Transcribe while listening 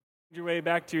Your way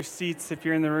back to your seats if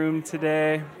you're in the room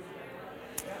today.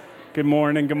 Good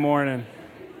morning, good morning.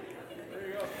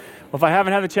 Well, if I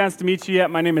haven't had the chance to meet you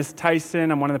yet, my name is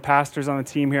Tyson. I'm one of the pastors on the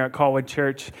team here at Colwood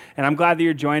Church, and I'm glad that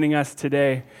you're joining us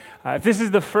today. If this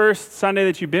is the first Sunday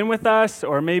that you've been with us,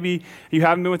 or maybe you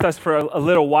haven't been with us for a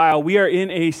little while, we are in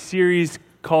a series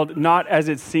called Not As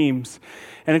It Seems.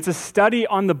 And it's a study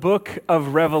on the book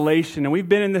of Revelation. And we've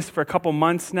been in this for a couple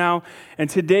months now. And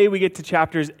today we get to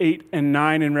chapters 8 and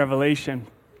 9 in Revelation.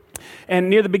 And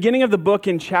near the beginning of the book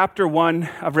in chapter 1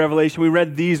 of Revelation, we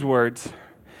read these words.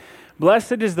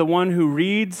 Blessed is the one who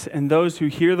reads and those who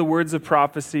hear the words of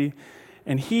prophecy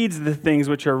and heeds the things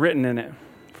which are written in it,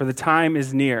 for the time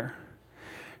is near.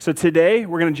 So today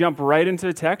we're going to jump right into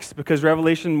the text because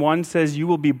Revelation 1 says you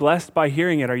will be blessed by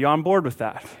hearing it. Are you on board with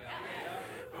that?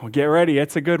 Well, get ready.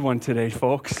 It's a good one today,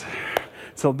 folks.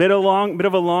 It's a bit of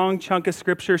a long chunk of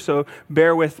scripture, so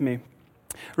bear with me.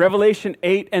 Revelation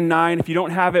 8 and 9, if you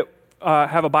don't have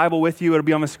a Bible with you, it'll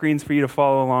be on the screens for you to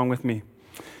follow along with me.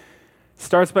 It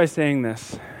starts by saying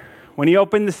this. When he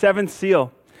opened the seventh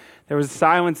seal, there was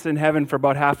silence in heaven for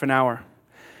about half an hour.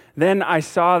 Then I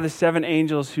saw the seven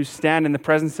angels who stand in the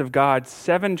presence of God.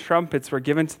 7 trumpets were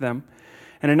given to them,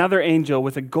 and another angel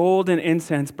with a golden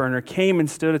incense burner came and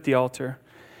stood at the altar.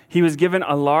 He was given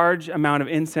a large amount of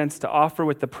incense to offer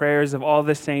with the prayers of all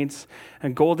the saints, a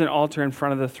golden altar in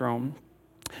front of the throne.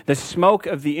 The smoke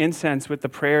of the incense with the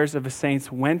prayers of the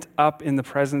saints went up in the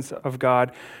presence of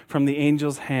God from the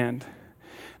angel's hand.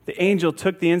 The angel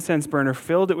took the incense burner,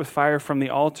 filled it with fire from the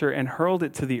altar, and hurled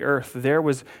it to the earth. There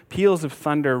was peals of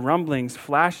thunder, rumblings,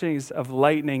 flashes of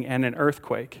lightning, and an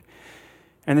earthquake.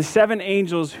 And the 7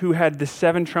 angels who had the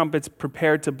 7 trumpets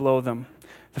prepared to blow them.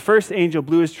 The first angel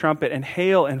blew his trumpet, and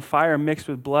hail and fire mixed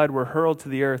with blood were hurled to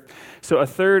the earth. So a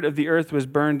third of the earth was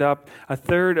burned up, a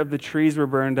third of the trees were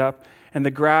burned up, and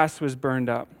the grass was burned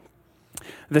up.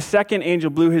 The second angel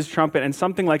blew his trumpet, and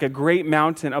something like a great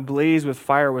mountain ablaze with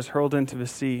fire was hurled into the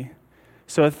sea.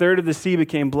 So a third of the sea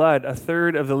became blood, a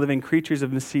third of the living creatures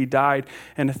of the sea died,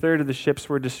 and a third of the ships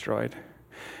were destroyed.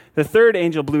 The third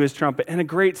angel blew his trumpet, and a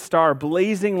great star,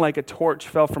 blazing like a torch,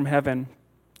 fell from heaven.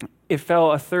 It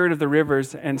fell a third of the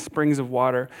rivers and springs of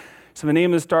water. So the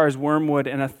name of the star is Wormwood,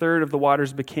 and a third of the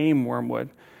waters became wormwood.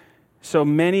 So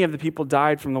many of the people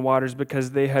died from the waters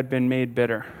because they had been made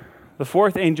bitter. The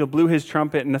fourth angel blew his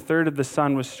trumpet, and a third of the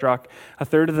sun was struck, a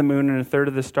third of the moon, and a third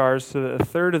of the stars, so that a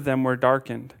third of them were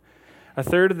darkened. A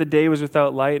third of the day was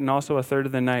without light, and also a third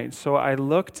of the night. So I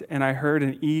looked, and I heard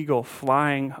an eagle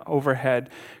flying overhead,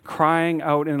 crying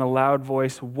out in a loud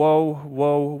voice, "Woe,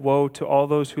 woe, woe to all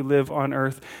those who live on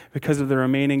earth because of the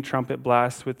remaining trumpet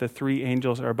blasts which the 3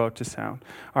 angels are about to sound."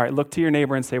 All right, look to your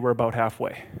neighbor and say, we're about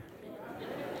halfway.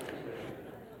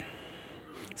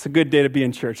 It's a good day to be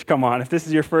in church. Come on. If this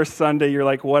is your first Sunday, you're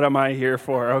like, what am I here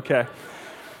for? Okay.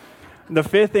 The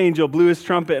 5th angel blew his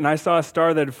trumpet, and I saw a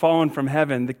star that had fallen from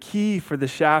heaven. The key for the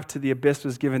shaft to the abyss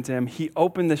was given to him. He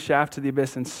opened the shaft to the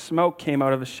abyss, and smoke came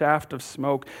out of a shaft of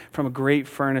smoke from a great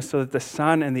furnace, so that the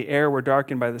sun and the air were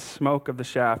darkened by the smoke of the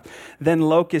shaft. Then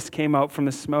locusts came out from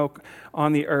the smoke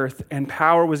on the earth, and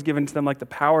power was given to them like the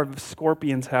power of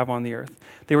scorpions have on the earth.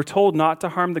 They were told not to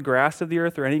harm the grass of the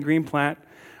earth or any green plant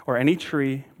or any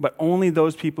tree, but only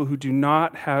those people who do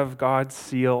not have God's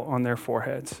seal on their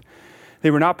foreheads. They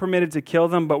were not permitted to kill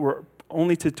them, but were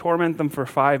only to torment them for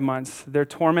 5 months. Their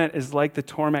torment is like the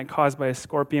torment caused by a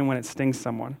scorpion when it stings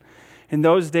someone. In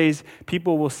those days,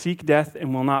 people will seek death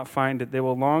and will not find it. They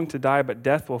will long to die, but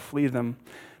death will flee them.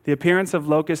 The appearance of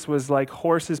locusts was like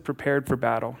horses prepared for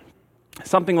battle.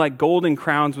 Something like golden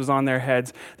crowns was on their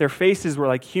heads. Their faces were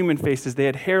like human faces. They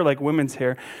had hair like women's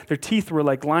hair. Their teeth were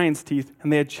like lions' teeth,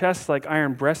 and they had chests like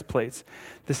iron breastplates.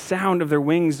 The sound of their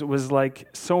wings was like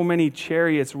so many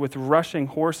chariots with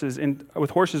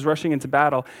horses rushing into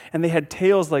battle, and they had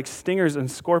tails like stingers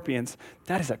and scorpions.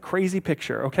 That is a crazy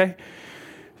picture, okay?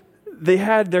 They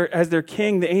had as their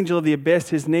king, the angel of the abyss.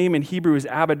 His name in Hebrew is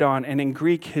Abaddon, and in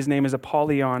Greek, his name is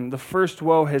Apollyon. The first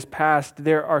woe has passed.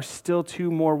 There are still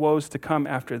 2 more woes to come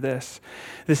after this.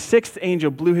 The 6th angel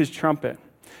blew his trumpet.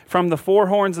 From the 4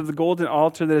 horns of the golden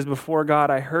altar that is before God,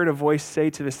 I heard a voice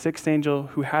say to the 6th angel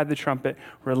who had the trumpet,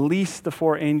 "Release the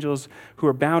 4 angels who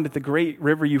are bound at the great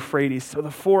river Euphrates." So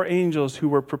the 4 angels who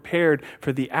were prepared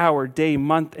for the hour, day,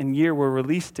 month, and year were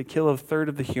released to kill a third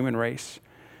of the human race.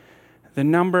 The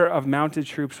number of mounted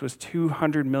troops was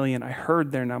 200 million. I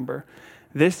heard their number.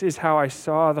 This is how I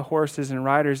saw the horses and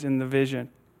riders in the vision.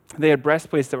 They had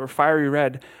breastplates that were fiery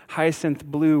red, hyacinth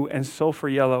blue, and sulfur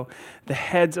yellow. The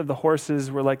heads of the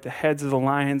horses were like the heads of the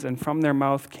lions, and from their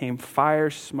mouth came fire,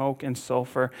 smoke, and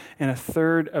sulfur, and a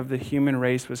third of the human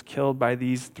race was killed by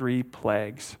these 3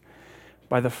 plagues.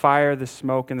 by the fire, the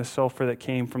smoke, and the sulfur that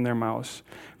came from their mouths.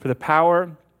 For the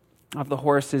power of the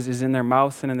horses is in their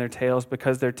mouths and in their tails,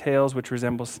 because their tails, which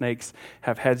resemble snakes,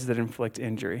 have heads that inflict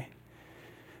injury.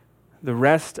 The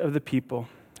rest of the people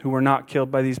who were not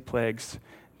killed by these plagues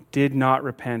did not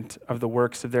repent of the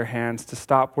works of their hands to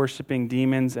stop worshiping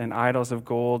demons and idols of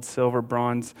gold, silver,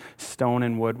 bronze, stone,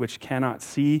 and wood, which cannot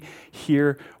see,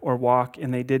 hear, or walk,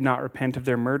 and they did not repent of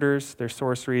their murders, their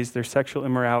sorceries, their sexual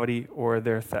immorality, or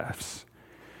their thefts.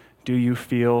 Do you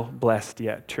feel blessed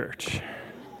yet, church?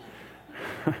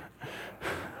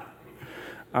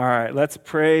 All right, let's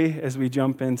pray as we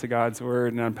jump into God's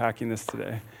word and unpacking this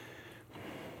today.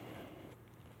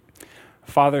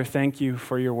 Father, thank you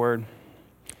for your word.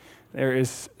 There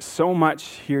is so much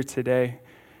here today,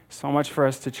 so much for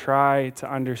us to try to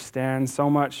understand, so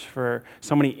much for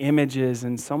so many images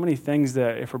and so many things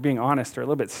that, if we're being honest, are a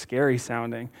little bit scary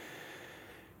sounding.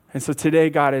 And so today,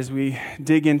 God, as we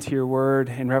dig into your word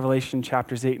in Revelation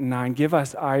chapters 8 and 9, give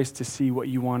us eyes to see what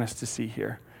you want us to see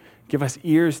here. Give us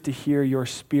ears to hear your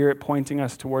spirit pointing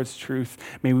us towards truth.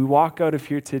 May we walk out of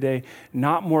here today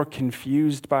not more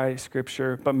confused by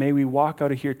Scripture, but may we walk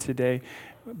out of here today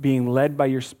being led by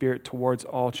your spirit towards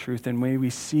all truth. And may we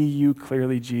see you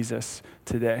clearly, Jesus,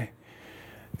 today.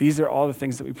 These are all the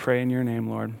things that we pray in your name,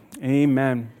 Lord.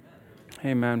 Amen.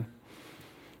 Amen.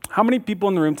 How many people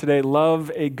in the room today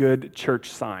love a good church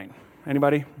sign?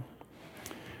 Anybody?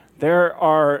 There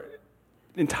are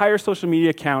entire social media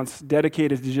accounts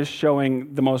dedicated to just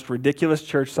showing the most ridiculous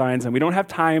church signs, and we don't have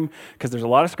time because there's a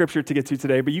lot of scripture to get to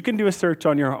today, but you can do a search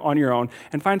on your own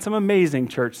and find some amazing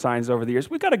church signs over the years.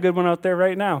 We've got a good one out there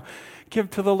right now. Give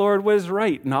to the Lord what is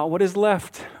right, not what is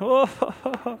left.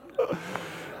 Oh.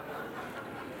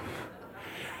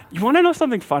 You want to know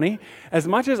something funny? As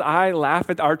much as I laugh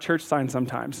at our church sign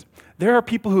sometimes, there are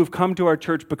people who have come to our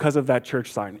church because of that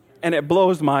church sign. And it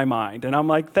blows my mind. And I'm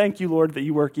like, thank you, Lord, that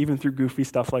you work even through goofy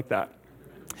stuff like that.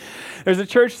 There's a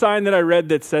church sign that I read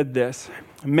that said this: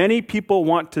 many people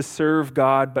want to serve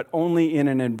God, but only in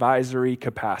an advisory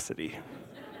capacity.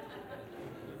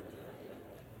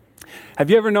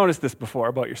 Have you ever noticed this before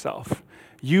about yourself?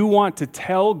 You want to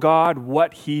tell God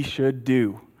what he should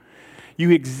do. You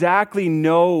exactly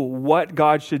know what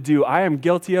God should do. I am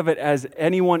guilty of it as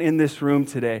anyone in this room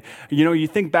today. You know, you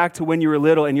think back to when you were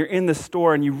little and you're in the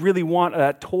store and you really want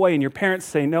that toy and your parents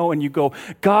say no and you go,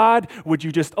 God, would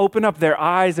you just open up their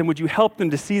eyes and would you help them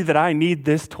to see that I need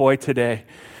this toy today?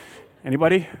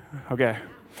 Anybody? Okay.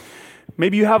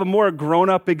 Maybe you have a more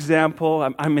grown-up example.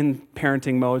 I'm in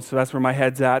parenting mode, so that's where my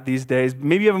head's at these days.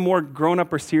 Maybe you have a more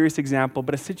grown-up or serious example,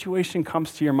 but a situation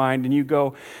comes to your mind and you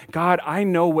go, God, I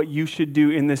know what you should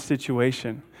do in this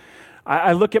situation.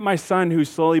 I look at my son who's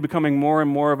slowly becoming more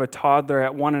and more of a toddler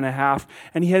at 1.5,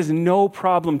 and he has no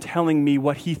problem telling me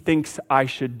what he thinks I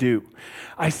should do.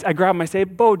 I grab him, I say,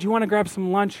 Bo, do you want to grab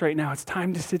some lunch right now? It's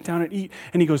time to sit down and eat.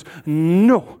 And he goes,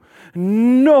 no.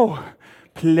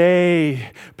 Play.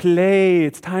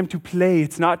 It's time to play.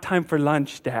 It's not time for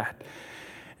lunch, Dad.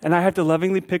 And I have to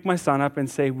lovingly pick my son up and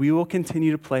say, we will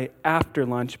continue to play after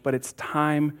lunch, but it's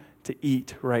time to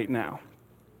eat right now.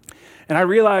 And I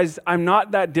realize I'm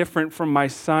not that different from my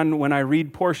son when I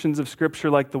read portions of Scripture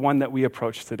like the one that we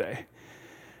approach today.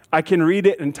 I can read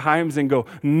it in times and go,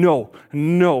 no,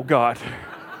 God.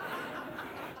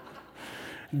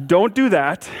 Don't do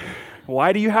that.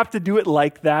 Why do you have to do it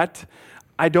like that?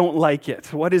 I don't like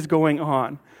it. What is going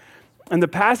on? And the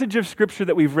passage of Scripture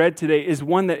that we've read today is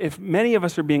one that, if many of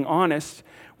us are being honest,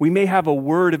 we may have a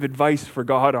word of advice for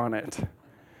God on it.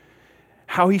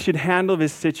 How he should handle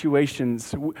his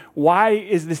situations. Why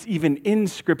is this even in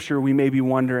Scripture, we may be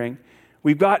wondering.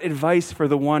 We've got advice for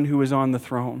the one who is on the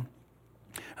throne.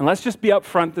 And let's just be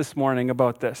upfront this morning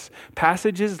about this.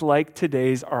 Passages like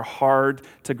today's are hard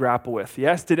to grapple with.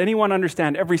 Yes? Did anyone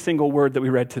understand every single word that we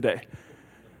read today?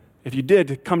 If you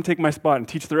did, come take my spot and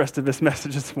teach the rest of this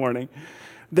message this morning.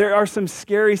 There are some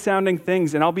scary sounding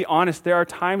things, and I'll be honest, there are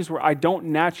times where I don't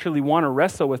naturally want to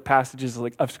wrestle with passages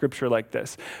of Scripture like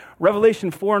this.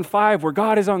 Revelation 4 and 5, where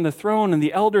God is on the throne and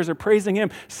the elders are praising him,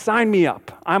 sign me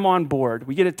up. I'm on board.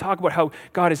 We get to talk about how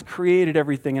God has created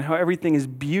everything and how everything is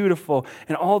beautiful,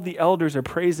 and all the elders are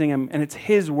praising him, and it's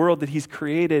his world that he's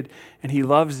created, and he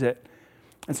loves it.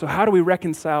 And so how do we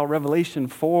reconcile Revelation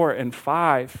 4 and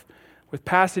 5 with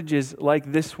passages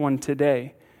like this one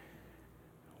today,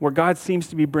 where God seems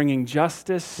to be bringing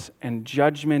justice and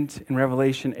judgment in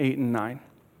Revelation 8 and 9.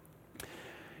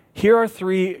 Here are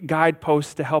 3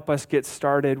 guideposts to help us get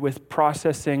started with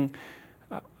processing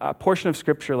a portion of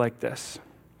Scripture like this.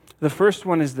 The first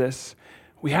one is this: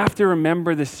 we have to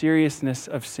remember the seriousness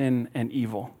of sin and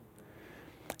evil.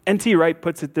 N.T. Wright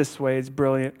puts it this way, it's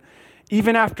brilliant.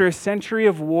 Even after a century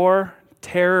of war,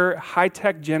 terror,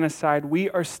 high-tech genocide, we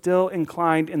are still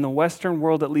inclined, in the Western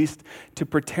world at least, to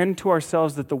pretend to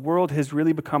ourselves that the world has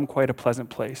really become quite a pleasant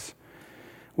place,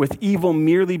 with evil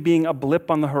merely being a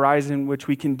blip on the horizon which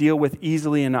we can deal with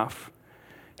easily enough.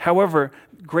 However,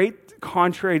 great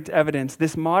contrary to evidence,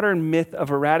 this modern myth of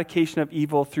eradication of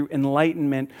evil through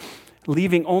enlightenment,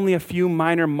 leaving only a few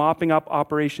minor mopping up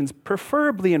operations,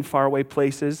 preferably in faraway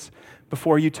places,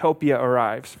 before utopia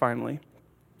arrives, finally,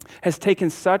 has taken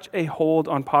such a hold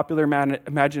on popular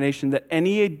imagination that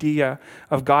any idea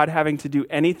of God having to do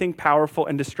anything powerful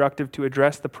and destructive to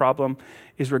address the problem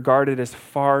is regarded as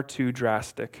far too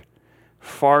drastic,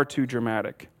 far too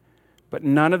dramatic. But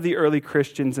none of the early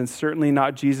Christians, and certainly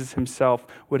not Jesus himself,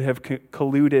 would have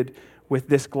colluded with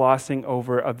this glossing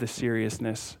over of the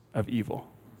seriousness of evil.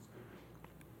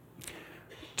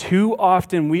 Too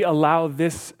often we allow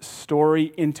this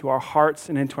story into our hearts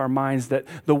and into our minds that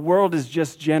the world is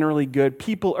just generally good,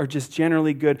 people are just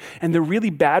generally good, and the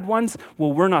really bad ones,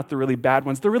 well, we're not the really bad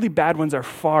ones. The really bad ones are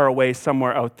far away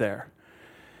somewhere out there.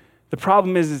 The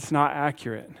problem is it's not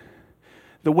accurate.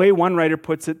 The way one writer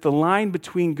puts it, the line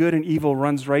between good and evil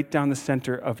runs right down the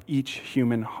center of each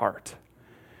human heart.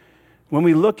 When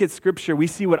we look at Scripture, we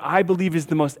see what I believe is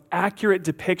the most accurate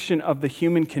depiction of the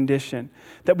human condition,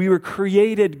 that we were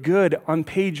created good on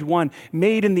page 1,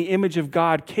 made in the image of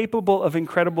God, capable of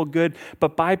incredible good,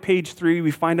 but by page 3, we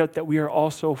find out that we are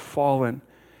also fallen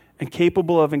and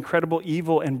capable of incredible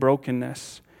evil and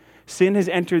brokenness. Sin has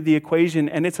entered the equation,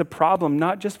 and it's a problem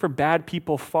not just for bad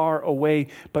people far away,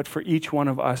 but for each one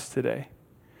of us today.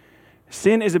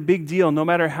 Sin is a big deal, no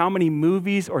matter how many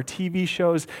movies or TV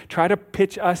shows try to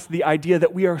pitch us the idea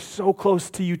that we are so close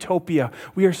to utopia.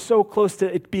 We are so close to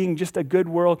it being just a good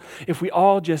world. If we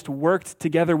all just worked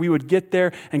together, we would get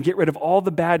there and get rid of all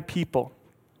the bad people.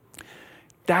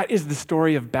 That is the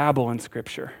story of Babel in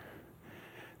Scripture.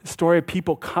 The story of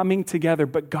people coming together,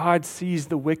 but God sees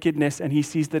the wickedness, and he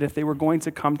sees that if they were going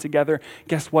to come together,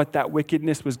 guess what? That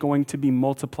wickedness was going to be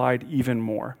multiplied even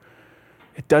more.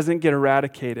 It doesn't get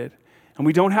eradicated. And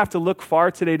we don't have to look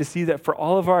far today to see that for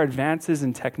all of our advances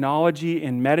in technology,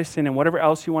 in medicine, and whatever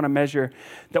else you want to measure,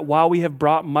 that while we have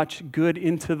brought much good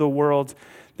into the world,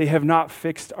 they have not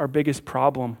fixed our biggest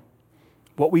problem.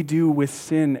 What we do with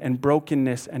sin and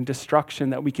brokenness and destruction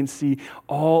that we can see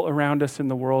all around us in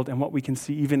the world and what we can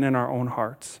see even in our own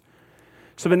hearts.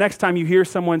 So the next time you hear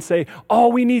someone say,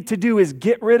 all we need to do is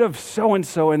get rid of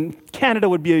so-and-so and Canada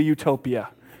would be a utopia.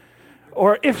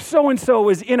 Or if so-and-so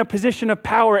was in a position of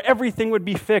power, everything would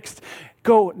be fixed.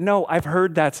 Go, no, I've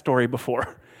heard that story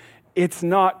before. It's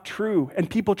not true. And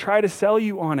people try to sell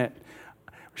you on it.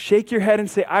 Shake your head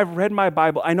and say, I've read my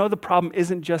Bible. I know the problem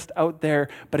isn't just out there,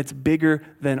 but it's bigger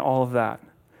than all of that.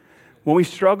 When we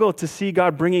struggle to see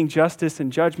God bringing justice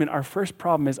and judgment, our first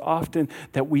problem is often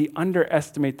that we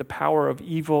underestimate the power of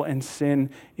evil and sin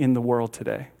in the world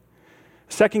today.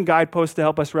 Second guidepost to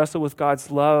help us wrestle with God's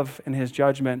love and his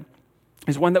judgment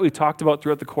is one that we've talked about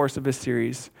throughout the course of this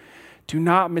series. Do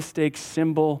not mistake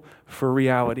symbol for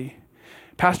reality.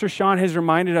 Pastor Sean has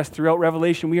reminded us throughout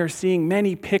Revelation, we are seeing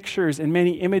many pictures and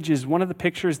many images. One of the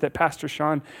pictures that Pastor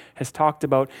Sean has talked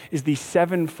about is the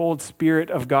sevenfold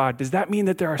Spirit of God. Does that mean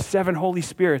that there are 7 Holy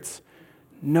Spirits?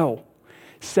 No.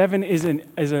 7 is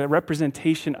a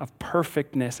representation of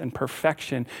perfectness and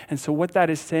perfection. And so what that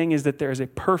is saying is that there is a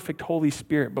perfect Holy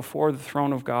Spirit before the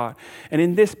throne of God. And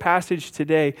in this passage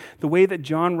today, the way that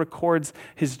John records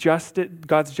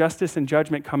God's justice and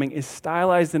judgment coming is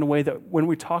stylized in a way that when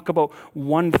we talk about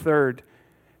 1/3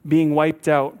 being wiped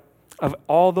out of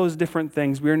all those different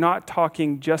things, we are not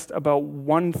talking just about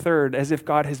 1/3 as if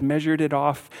God has measured it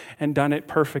off and done it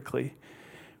perfectly.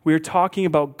 We are talking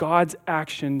about God's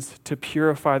actions to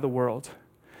purify the world.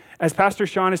 As Pastor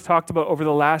Sean has talked about over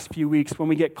the last few weeks, when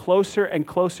we get closer and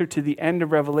closer to the end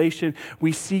of Revelation,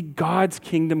 we see God's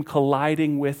kingdom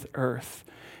colliding with earth.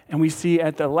 And we see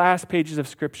at the last pages of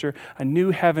Scripture, a new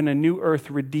heaven, a new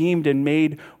earth, redeemed and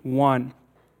made one.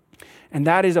 And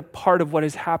that is a part of what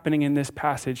is happening in this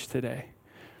passage today.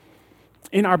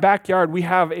 In our backyard, we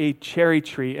have a cherry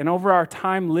tree. And over our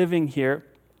time living here,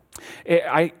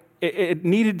 it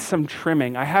needed some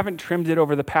trimming. I haven't trimmed it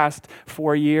over the past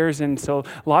 4 years, and so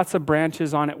lots of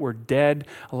branches on it were dead.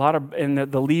 And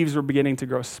the leaves were beginning to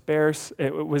grow sparse.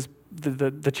 It was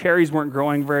the cherries weren't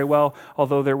growing very well,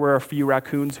 although there were a few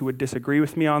raccoons who would disagree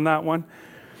with me on that one.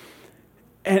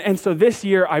 And so this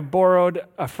year, I borrowed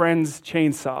a friend's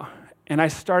chainsaw, and I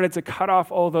started to cut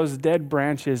off all those dead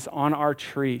branches on our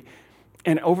tree.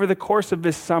 And over the course of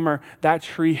this summer, that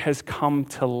tree has come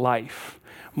to life.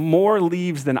 more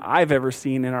leaves than I've ever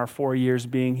seen in our 4 years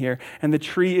being here. And the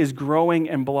tree is growing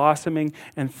and blossoming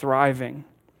and thriving.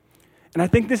 And I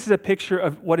think this is a picture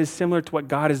of what is similar to what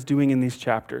God is doing in these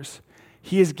chapters.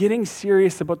 He is getting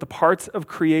serious about the parts of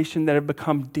creation that have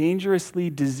become dangerously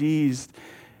diseased,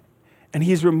 and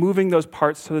he's removing those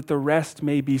parts so that the rest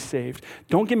may be saved.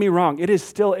 Don't get me wrong, it is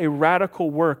still a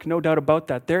radical work, no doubt about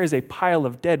that. There is a pile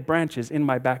of dead branches in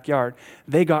my backyard.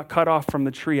 They got cut off from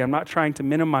the tree. I'm not trying to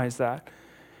minimize that.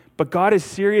 But God is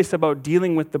serious about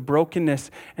dealing with the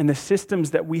brokenness and the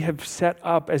systems that we have set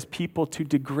up as people to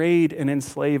degrade and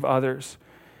enslave others.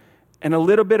 And a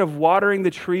little bit of watering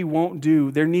the tree won't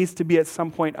do. There needs to be at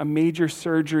some point a major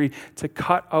surgery to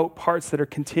cut out parts that are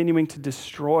continuing to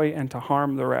destroy and to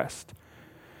harm the rest.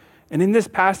 And in this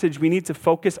passage, we need to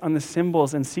focus on the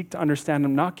symbols and seek to understand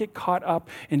them, not get caught up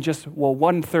in just, well,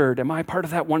 1/3. Am I part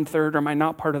of that 1/3 or am I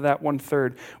not part of that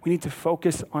 1/3? We need to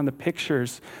focus on the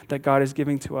pictures that God is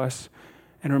giving to us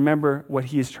and remember what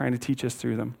he is trying to teach us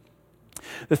through them.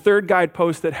 The third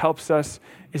guidepost that helps us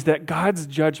is that God's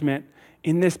judgment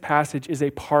in this passage is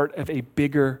a part of a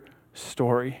bigger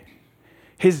story.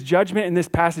 His judgment in this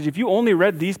passage, if you only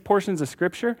read these portions of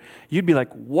Scripture, you'd be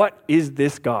like, what is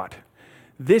this God?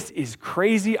 This is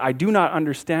crazy. I do not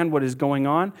understand what is going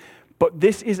on. But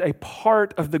this is a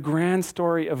part of the grand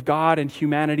story of God and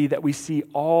humanity that we see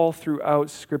all throughout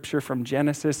Scripture from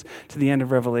Genesis to the end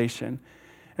of Revelation.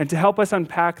 And to help us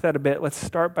unpack that a bit, let's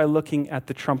start by looking at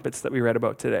the trumpets that we read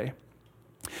about today.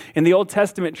 In the Old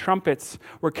Testament, trumpets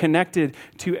were connected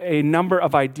to a number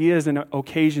of ideas and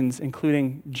occasions,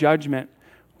 including judgment,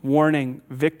 warning,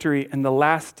 victory, and the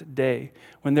last day,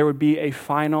 when there would be a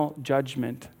final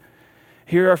judgment.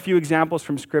 Here are a few examples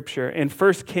from Scripture. In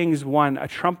 1 Kings 1, a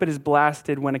trumpet is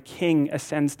blasted when a king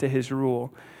ascends to his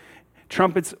rule.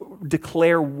 Trumpets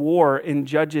declare war in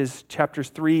Judges chapters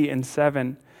 3 and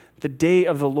 7. The day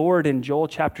of the Lord in Joel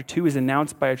chapter 2 is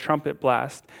announced by a trumpet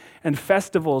blast. And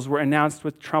festivals were announced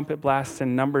with trumpet blasts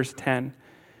in Numbers 10.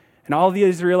 And all the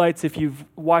Israelites, if you've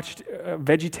watched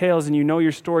VeggieTales and you know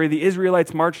your story, the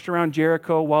Israelites marched around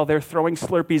Jericho while they're throwing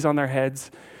Slurpees on their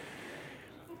heads.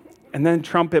 And then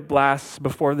trumpet blasts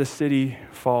before the city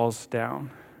falls down.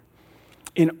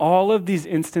 In all of these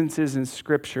instances in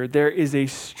Scripture, there is a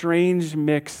strange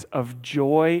mix of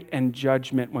joy and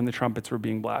judgment when the trumpets were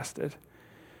being blasted.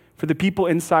 For the people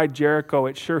inside Jericho,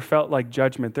 it sure felt like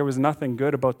judgment. There was nothing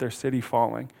good about their city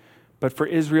falling. But for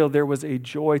Israel, there was a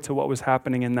joy to what was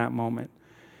happening in that moment.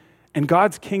 And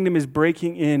God's kingdom is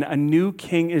breaking in. A new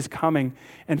king is coming.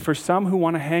 And for some who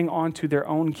want to hang on to their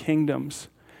own kingdoms,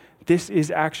 this is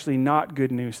actually not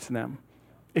good news to them.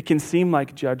 It can seem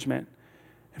like judgment.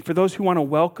 And for those who want to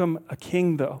welcome a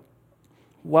king, though,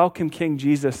 welcome King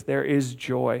Jesus, there is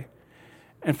joy.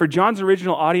 And for John's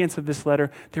original audience of this letter,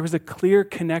 there was a clear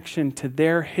connection to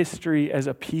their history as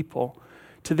a people,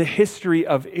 to the history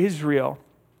of Israel.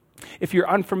 If you're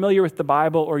unfamiliar with the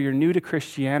Bible or you're new to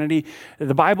Christianity,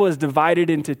 the Bible is divided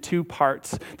into two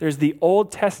parts. There's the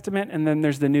Old Testament and then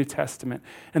there's the New Testament.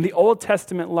 And the Old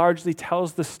Testament largely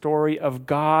tells the story of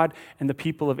God and the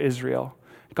people of Israel.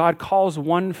 God calls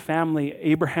one family,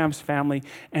 Abraham's family,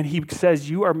 and he says,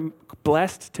 you are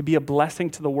blessed to be a blessing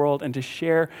to the world and to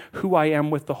share who I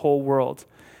am with the whole world.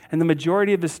 And the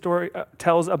majority of the story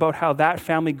tells about how that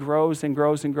family grows and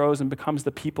grows and grows and becomes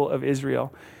the people of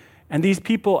Israel. And these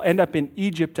people end up in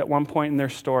Egypt at one point in their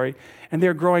story, and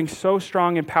they're growing so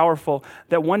strong and powerful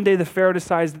that one day the Pharaoh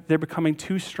decides that they're becoming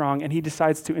too strong, and he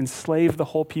decides to enslave the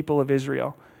whole people of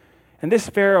Israel. And this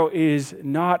Pharaoh is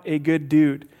not a good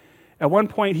dude. At one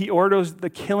point, he orders the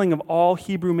killing of all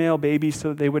Hebrew male babies so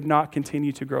that they would not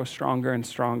continue to grow stronger and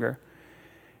stronger.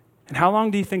 And how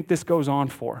long do you think this goes on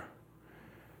for?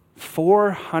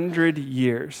 400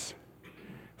 years.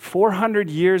 400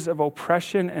 years of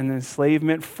oppression and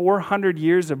enslavement, 400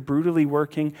 years of brutally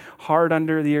working hard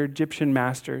under the Egyptian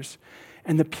masters.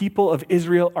 And the people of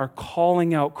Israel are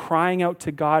calling out, crying out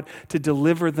to God to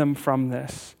deliver them from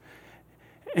this.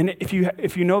 And if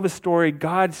you know the story,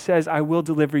 God says, I will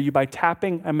deliver you by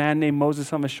tapping a man named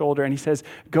Moses on the shoulder. And he says,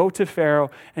 go to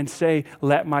Pharaoh and say,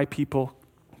 let my people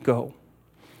go.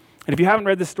 And if you haven't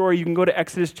read the story, you can go to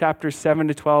Exodus chapters 7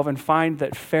 to 12 and find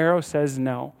that Pharaoh says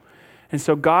no. And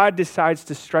so God decides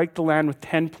to strike the land with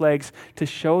 10 plagues to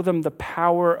show them the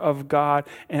power of God.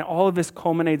 And all of this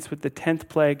culminates with the 10th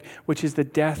plague, which is the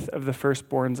death of the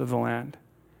firstborns of the land.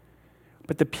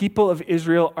 But the people of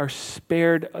Israel are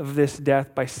spared of this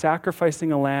death by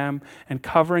sacrificing a lamb and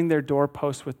covering their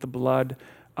doorposts with the blood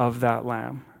of that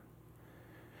lamb.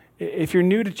 If you're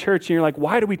new to church and you're like,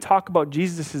 why do we talk about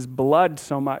Jesus' blood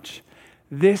so much?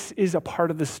 This is a part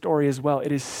of the story as well.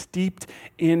 It is steeped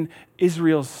in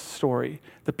Israel's story.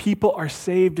 The people are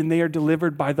saved and they are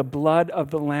delivered by the blood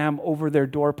of the Lamb over their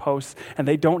doorposts, and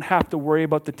they don't have to worry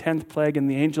about the 10th plague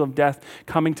and the angel of death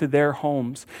coming to their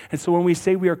homes. And so when we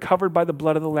say we are covered by the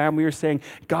blood of the Lamb, we are saying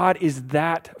God is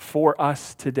that for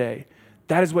us today.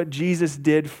 That is what Jesus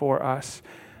did for us.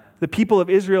 The people of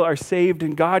Israel are saved,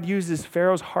 and God uses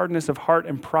Pharaoh's hardness of heart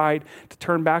and pride to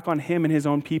turn back on him and his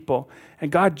own people.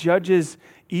 And God judges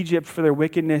Egypt for their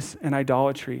wickedness and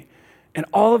idolatry. And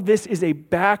all of this is a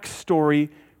backstory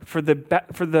for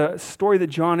the story that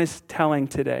John is telling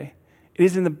today. It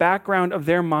is in the background of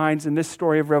their minds in this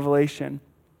story of Revelation.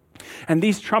 And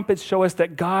these trumpets show us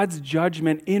that God's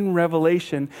judgment in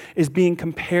Revelation is being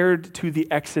compared to the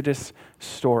Exodus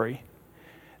story.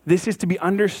 This is to be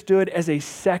understood as a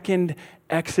second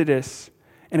Exodus,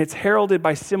 and it's heralded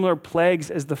by similar plagues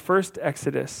as the first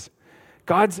Exodus.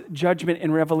 God's judgment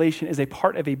in Revelation is a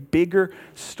part of a bigger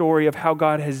story of how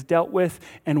God has dealt with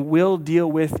and will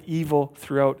deal with evil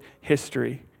throughout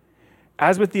history.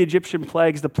 As with the Egyptian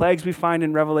plagues, the plagues we find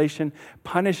in Revelation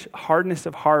punish hardness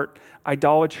of heart,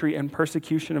 idolatry, and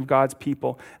persecution of God's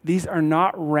people. These are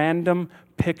not random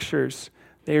pictures.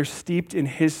 They are steeped in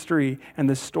history and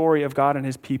the story of God and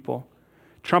his people.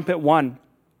 Trumpet 1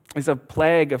 is a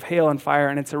plague of hail and fire,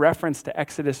 and it's a reference to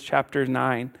Exodus chapter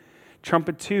 9.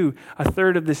 Trumpet 2, a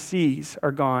third of the seas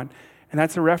are gone, and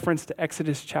that's a reference to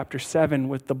Exodus chapter 7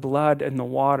 with the blood and the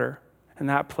water and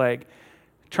that plague.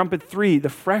 Trumpet 3, the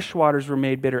fresh waters were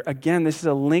made bitter. Again, this is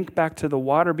a link back to the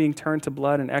water being turned to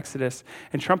blood in Exodus.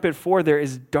 And trumpet 4, there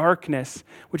is darkness,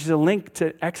 which is a link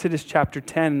to Exodus chapter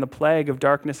 10, the plague of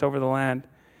darkness over the land.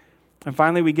 And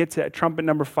finally, we get to trumpet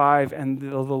number 5, and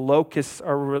the locusts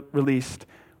are released,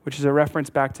 which is a reference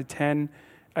back to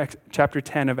chapter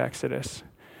 10 of Exodus.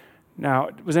 Now,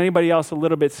 was anybody else a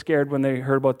little bit scared when they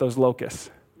heard about those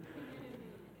locusts?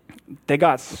 They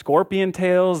got scorpion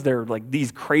tails. They're like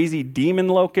these crazy demon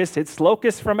locusts. It's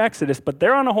locusts from Exodus, but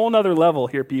they're on a whole nother level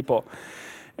here, people.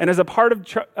 And as a part of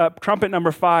trumpet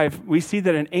number 5, we see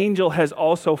that an angel has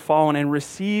also fallen and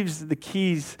receives the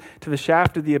keys to the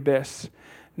shaft of the abyss.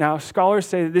 Now, scholars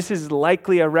say that this is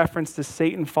likely a reference to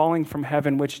Satan falling from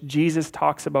heaven, which Jesus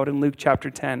talks about in Luke chapter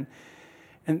 10.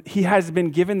 And he has been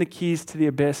given the keys to the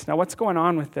abyss. Now, what's going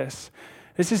on with this?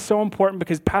 This is so important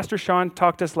because Pastor Sean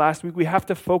talked to us last week. We have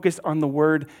to focus on the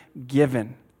word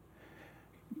given.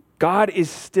 God is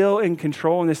still in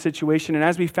control in this situation. And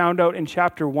as we found out in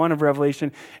chapter 1 of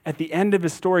Revelation, at the end of the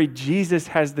story, Jesus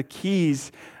has the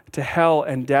keys to hell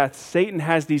and death. Satan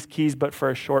has these keys, but for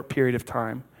a short period of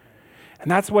time. And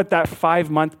that's what that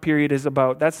 5-month period is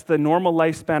about. That's the normal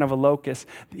lifespan of a locust.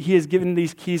 He has given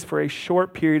these keys for a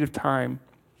short period of time.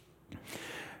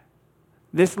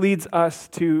 This leads us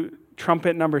to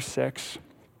trumpet number 6.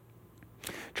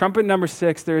 Trumpet number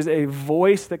 6, there is a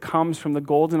voice that comes from the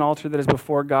golden altar that is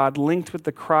before God, linked with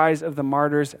the cries of the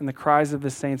martyrs and the cries of the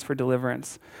saints for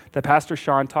deliverance that Pastor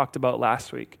Sean talked about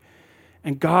last week.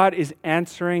 And God is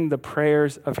answering the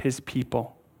prayers of his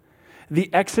people. The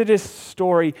Exodus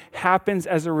story happens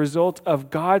as a result of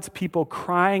God's people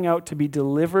crying out to be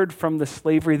delivered from the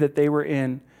slavery that they were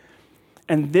in.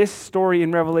 And this story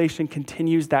in Revelation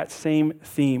continues that same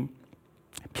theme.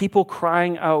 People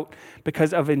crying out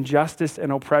because of injustice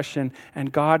and oppression,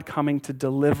 and God coming to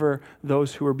deliver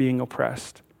those who are being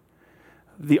oppressed.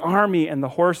 The army and the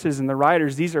horses and the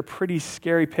riders, these are pretty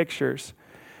scary pictures,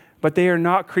 but they are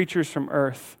not creatures from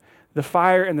earth. The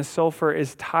fire and the sulfur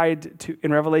is tied to,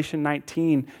 in Revelation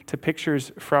 19, to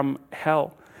pictures from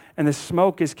hell. And the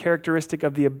smoke is characteristic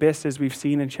of the abyss, as we've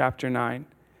seen in chapter 9.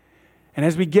 And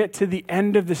as we get to the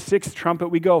end of the 6th trumpet,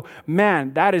 we go,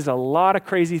 man, that is a lot of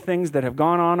crazy things that have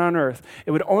gone on earth.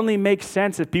 It would only make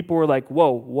sense if people were like, whoa,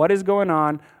 what is going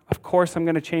on? Of course, I'm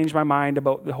going to change my mind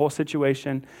about the whole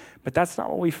situation. But that's not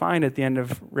what we find at the end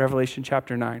of Revelation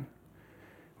chapter 9.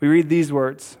 We read these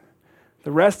words.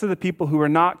 The rest of the people who were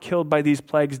not killed by these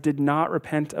plagues did not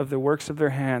repent of the works of their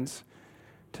hands,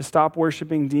 to stop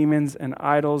worshiping demons and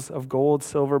idols of gold,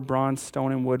 silver, bronze,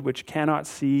 stone, and wood, which cannot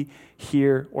see,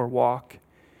 hear, or walk.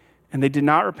 And they did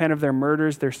not repent of their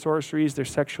murders, their sorceries, their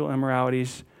sexual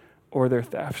immoralities, or their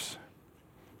thefts.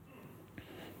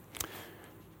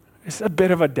 It's a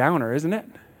bit of a downer, isn't it?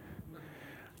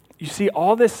 You see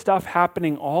all this stuff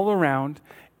happening all around,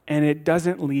 and it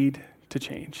doesn't lead to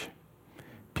change.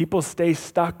 People stay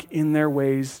stuck in their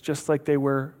ways, just like they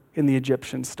were in the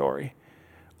Egyptian story.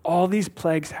 All these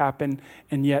plagues happen,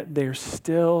 and yet they're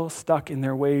still stuck in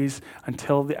their ways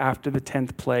until after the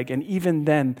 10th plague. And even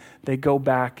then, they go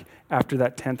back after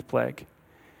that 10th plague.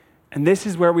 And this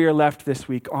is where we are left this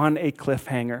week, on a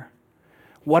cliffhanger.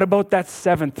 What about that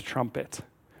seventh trumpet?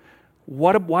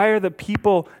 Why are the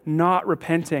people not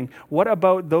repenting? What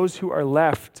about those who are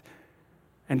left?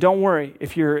 And don't worry,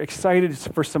 if you're excited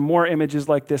for some more images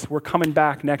like this, we're coming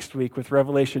back next week with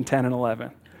Revelation 10 and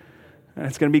 11. And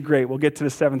it's going to be great. We'll get to the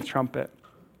seventh trumpet.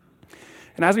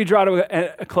 And as we draw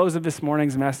to a close of this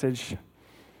morning's message,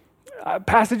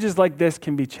 passages like this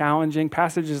can be challenging.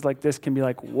 Passages like this can be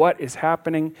like, what is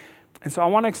happening? And so I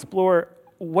want to explore,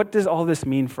 what does all this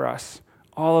mean for us?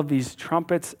 All of these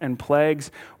trumpets and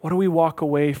plagues, what do we walk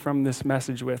away from this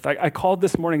message with? I called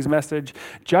this morning's message,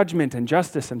 Judgment and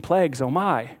Justice and Plagues, oh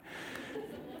my.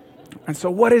 And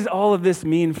so what does all of this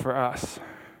mean for us?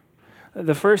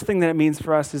 The first thing that it means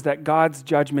for us is that God's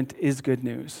judgment is good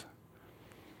news.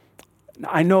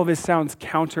 I know this sounds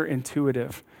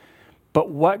counterintuitive, but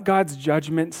what God's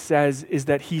judgment says is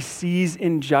that he sees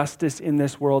injustice in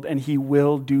this world and he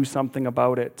will do something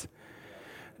about it.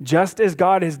 Just as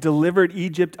God has delivered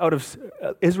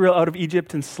Israel out of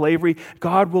Egypt and slavery,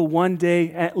 God will one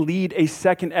day lead a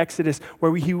second Exodus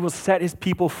where he will set his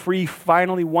people free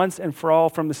finally once and for all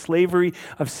from the slavery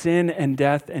of sin and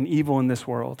death and evil in this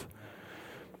world.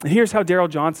 And here's how Darrell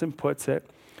Johnson puts it.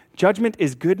 Judgment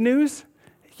is good news?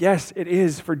 Yes, it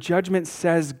is, for judgment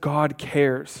says God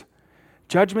cares.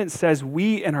 Judgment says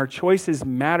we and our choices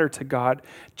matter to God.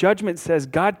 Judgment says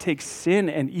God takes sin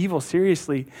and evil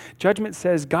seriously. Judgment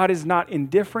says God is not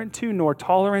indifferent to nor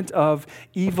tolerant of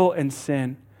evil and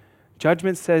sin.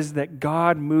 Judgment says that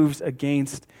God moves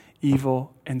against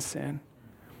evil and sin.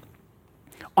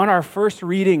 On our first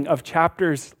reading of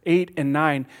chapters 8 and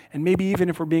 9, and maybe even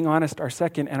if we're being honest, our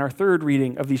second and our third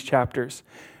reading of these chapters,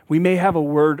 we may have a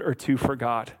word or two for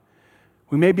God.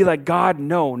 We may be like, God,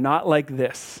 no, not like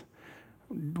this.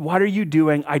 What are you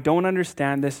doing? I don't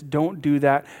understand this. Don't do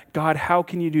that. God, how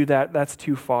can you do that? That's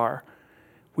too far.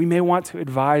 We may want to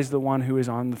advise the one who is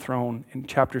on the throne in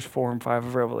chapters 4 and 5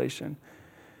 of Revelation.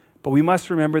 But we must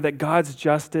remember that God's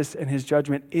justice and his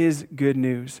judgment is good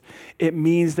news. It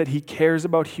means that he cares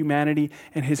about humanity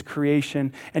and his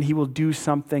creation, and he will do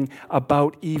something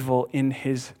about evil in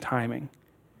his timing.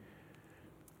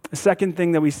 The second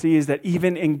thing that we see is that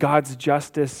even in God's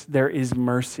justice, there is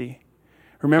mercy.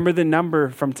 Remember the number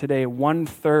from today,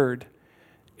 1/3.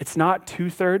 It's not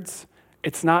 2/3.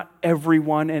 It's not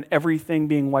everyone and everything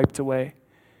being wiped away.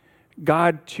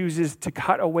 God chooses to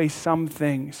cut away some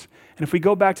things. And if we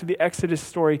go back to the Exodus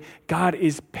story, God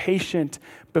is patient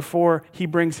before he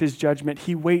brings his judgment.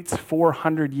 He waits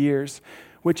 400 years,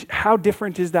 which how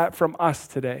different is that from us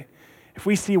today? If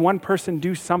we see one person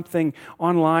do something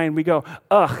online, we go,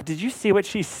 ugh, did you see what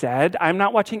she said? I'm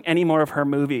not watching any more of her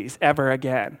movies ever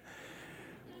again.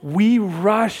 We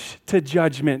rush to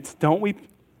judgment, don't we?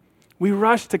 We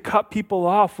rush to cut people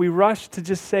off. We rush to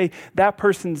just say, that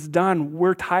person's done.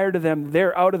 We're tired of them.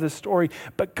 They're out of the story.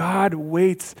 But God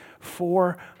waits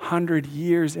 400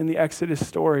 years in the Exodus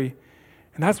story.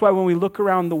 And that's why when we look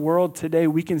around the world today,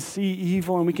 we can see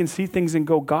evil and we can see things and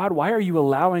go, God, why are you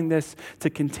allowing this to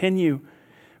continue?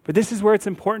 But this is where it's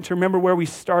important to remember where we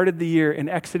started the year in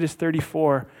Exodus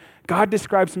 34. God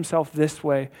describes himself this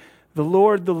way. The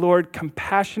Lord,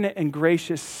 compassionate and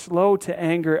gracious, slow to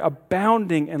anger,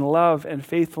 abounding in love and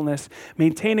faithfulness,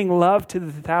 maintaining love to the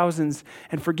thousands,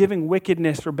 and forgiving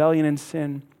wickedness, rebellion, and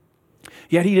sin.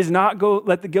 Yet he does not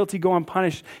let the guilty go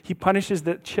unpunished. He punishes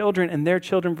the children and their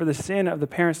children for the sin of the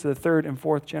parents to the third and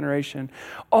fourth generation.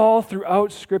 All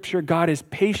throughout Scripture, God is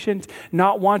patient,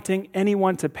 not wanting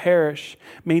anyone to perish,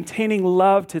 maintaining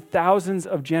love to thousands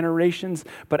of generations,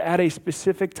 but at a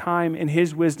specific time in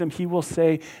his wisdom, he will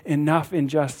say, enough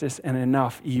injustice and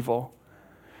enough evil.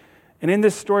 And in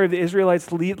this story of the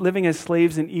Israelites living as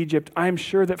slaves in Egypt, I'm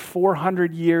sure that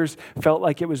 400 years felt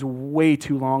like it was way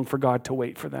too long for God to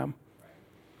wait for them.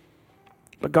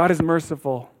 But God is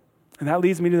merciful. And that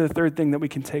leads me to the third thing that we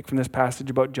can take from this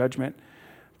passage about judgment.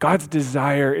 God's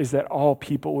desire is that all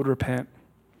people would repent.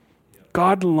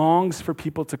 God longs for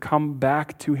people to come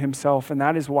back to himself, and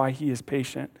that is why he is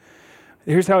patient.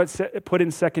 Here's how it's put in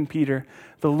 2 Peter.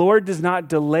 The Lord does not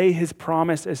delay his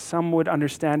promise as some would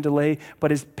understand delay,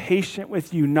 but is patient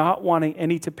with you, not wanting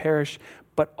any to perish,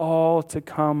 but all to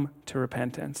come to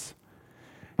repentance.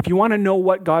 If you want to know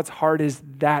what God's heart is,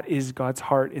 that is God's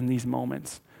heart in these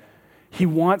moments. He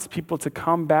wants people to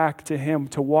come back to him,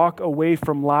 to walk away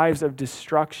from lives of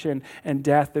destruction and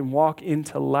death and walk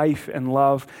into life and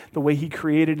love the way he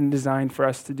created and designed for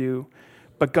us to do.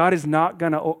 But God is not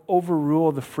going to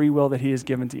overrule the free will that he has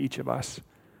given to each of us.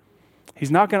 He's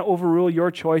not going to overrule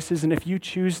your choices. And if you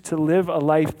choose to live a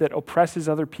life that oppresses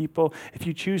other people, if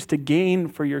you choose to gain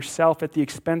for yourself at the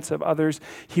expense of others,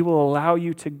 he will allow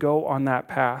you to go on that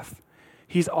path.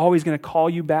 He's always going to call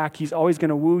you back. He's always going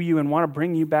to woo you and want to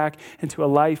bring you back into a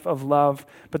life of love.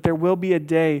 But there will be a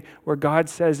day where God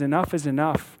says enough is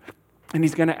enough, and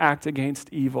he's going to act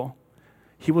against evil.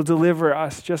 He will deliver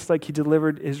us just like he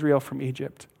delivered Israel from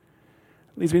Egypt.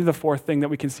 Leads me to the fourth thing that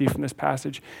we can see from this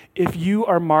passage. If you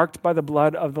are marked by the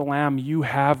blood of the Lamb, you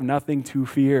have nothing to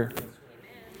fear.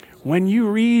 When you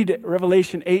read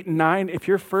Revelation 8 and 9, if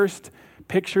your first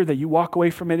picture that you walk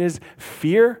away from it is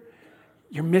fear,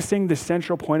 you're missing the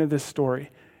central point of this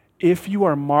story. If you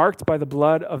are marked by the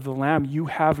blood of the Lamb, you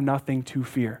have nothing to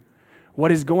fear.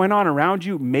 What is going on around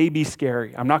you may be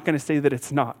scary. I'm not going to say that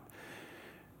it's not.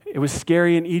 It was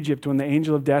scary in Egypt when the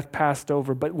angel of death passed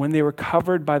over, but when they were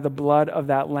covered by the blood of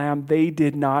that lamb, they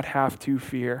did not have to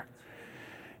fear.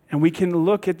 And we can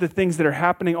look at the things that are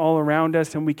happening all around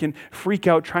us, and we can freak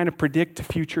out trying to predict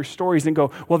future stories and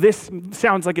go, well, this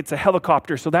sounds like it's a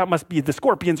helicopter, so that must be the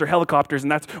scorpions or helicopters,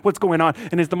 and that's what's going on.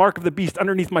 And is the mark of the beast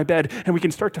underneath my bed? And we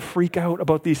can start to freak out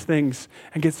about these things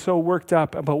and get so worked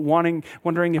up about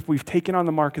wondering if we've taken on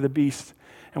the mark of the beast.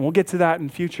 And we'll get to that in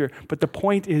future. But the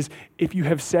point is, if you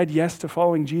have said yes to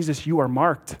following Jesus, you are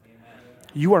marked.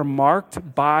 You are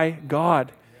marked by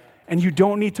God. And you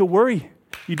don't need to worry.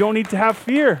 You don't need to have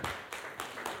fear.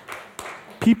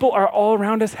 People are all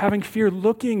around us having fear,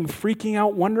 looking, freaking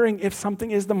out, wondering if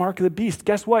something is the mark of the beast.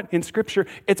 Guess what? In Scripture,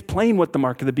 it's plain what the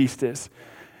mark of the beast is.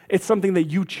 It's something that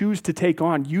you choose to take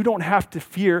on. You don't have to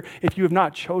fear if you have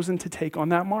not chosen to take on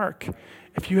that mark.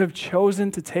 If you have chosen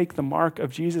to take the mark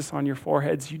of Jesus on your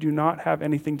foreheads, you do not have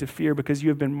anything to fear because you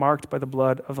have been marked by the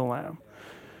blood of the Lamb.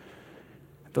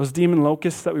 Those demon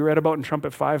locusts that we read about in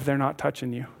Trumpet 5, they're not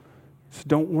touching you. So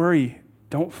don't worry.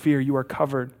 Don't fear. You are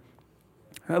covered.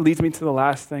 And that leads me to the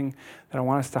last thing that I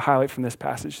want us to highlight from this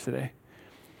passage today.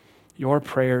 Your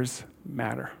prayers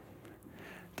matter.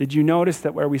 Did you notice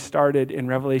that where we started in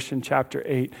Revelation chapter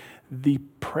 8, the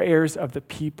prayers of the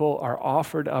people are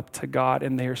offered up to God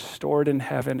and they are stored in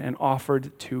heaven and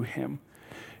offered to him?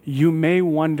 You may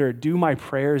wonder, do my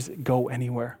prayers go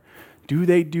anywhere? Do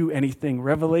they do anything?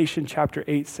 Revelation chapter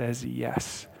 8 says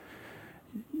yes.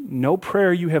 No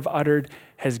prayer you have uttered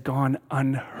has gone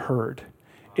unheard.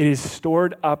 It is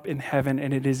stored up in heaven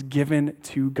and it is given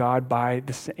to God by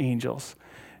the angels.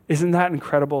 Isn't that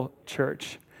incredible,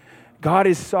 church? God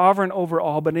is sovereign over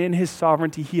all, but in his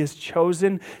sovereignty, he has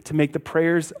chosen to make the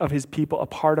prayers of his people a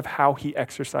part of how he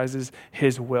exercises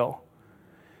his will.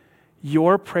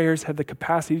 Your prayers have the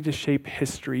capacity to shape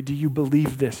history. Do you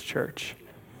believe this, church?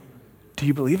 Do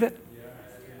you believe it?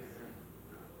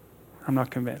 I'm not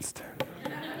convinced.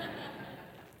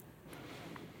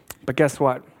 But guess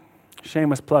what?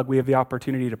 Shameless plug, we have the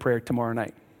opportunity to pray tomorrow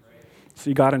night. So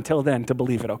you got until then to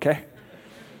believe it, okay?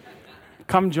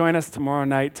 Come join us tomorrow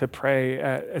night to pray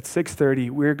at 6:30.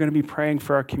 We're going to be praying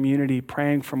for our community,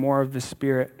 praying for more of the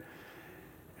Spirit.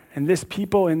 And this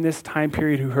people in this time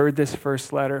period who heard this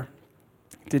first letter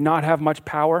did not have much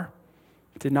power,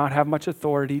 did not have much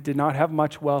authority, did not have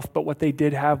much wealth, but what they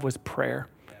did have was prayer.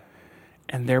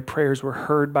 And their prayers were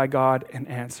heard by God and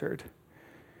answered.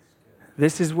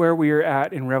 This is where we are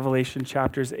at in Revelation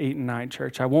chapters 8 and 9,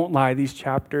 church. I won't lie, these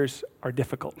chapters are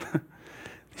difficult.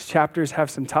 These chapters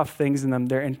have some tough things in them.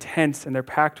 They're intense and they're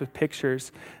packed with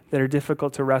pictures that are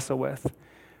difficult to wrestle with.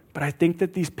 But I think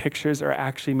that these pictures are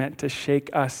actually meant to shake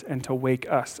us and to wake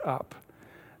us up.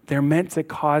 They're meant to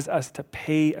cause us to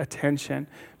pay attention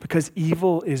because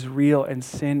evil is real and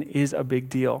sin is a big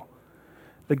deal.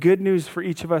 The good news for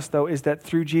each of us, though, is that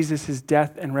through Jesus'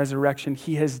 death and resurrection,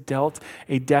 he has dealt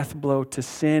a death blow to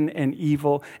sin and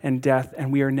evil and death,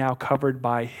 and we are now covered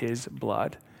by his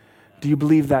blood. Do you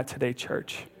believe that today,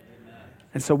 church? Amen.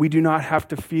 And so we do not have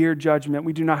to fear judgment.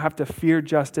 We do not have to fear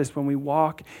justice when we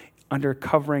walk under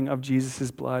covering of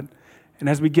Jesus' blood. And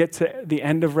as we get to the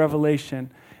end of Revelation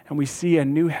and we see a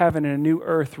new heaven and a new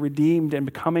earth redeemed and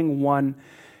becoming one,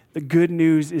 the good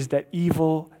news is that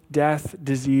evil, death,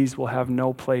 disease will have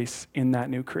no place in that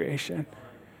new creation.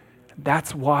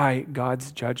 That's why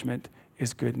God's judgment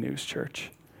is good news,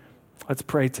 church. Let's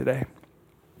pray today.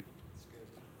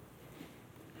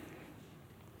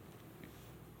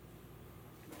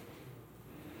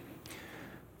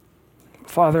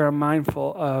 Father, I'm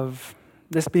mindful of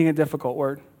this being a difficult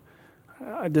word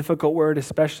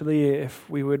especially if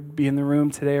we would be in the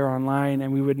room today or online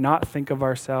and we would not think of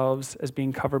ourselves as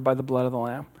being covered by the blood of the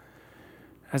Lamb.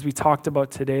 As we talked about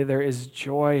today, there is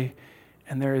joy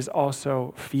and there is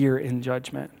also fear in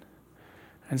judgment.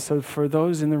 And so for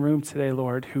those in the room today,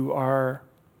 Lord, who are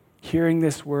hearing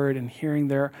this word and hearing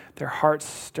their hearts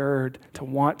stirred to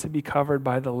want to be covered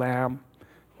by the Lamb,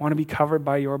 want to be covered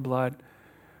by your blood,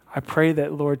 I pray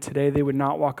that, Lord, today they would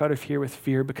not walk out of here with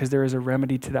fear because there is a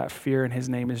remedy to that fear, and his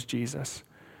name is Jesus.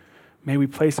 May we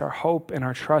place our hope and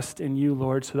our trust in you,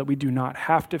 Lord, so that we do not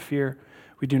have to fear.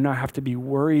 We do not have to be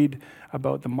worried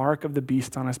about the mark of the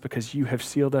beast on us because you have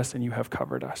sealed us and you have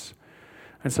covered us.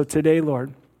 And so today,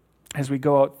 Lord, as we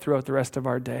go out throughout the rest of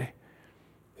our day,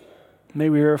 may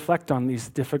we reflect on these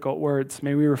difficult words.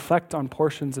 May we reflect on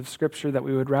portions of Scripture that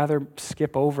we would rather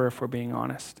skip over if we're being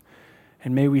honest.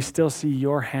 And may we still see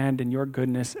your hand and your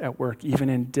goodness at work, even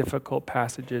in difficult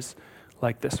passages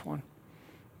like this one.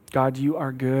 God, you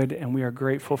are good, and we are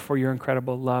grateful for your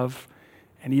incredible love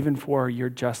and even for your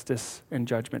justice and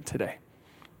judgment today.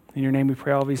 In your name we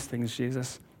pray all these things,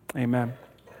 Jesus. Amen.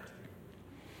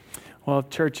 Well,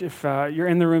 church, if you're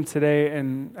in the room today,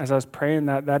 and as I was praying,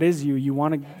 that is you. You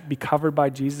want to be covered by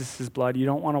Jesus' blood. You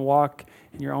don't want to walk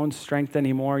in your own strength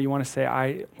anymore. You want to say,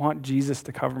 I want Jesus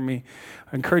to cover me.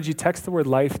 I encourage you, text the word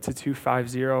life to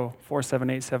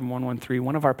 250-478-7113.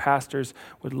 One of our pastors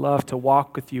would love to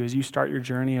walk with you as you start your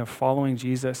journey of following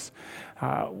Jesus.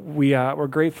 We're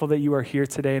grateful that you are here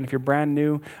today. And if you're brand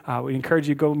new, we encourage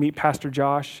you to go meet Pastor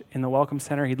Josh in the Welcome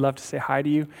Center. He'd love to say hi to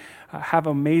you. Have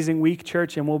an amazing week,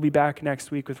 church, and we'll be back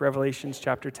next week with Revelations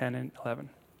chapter 10 and 11.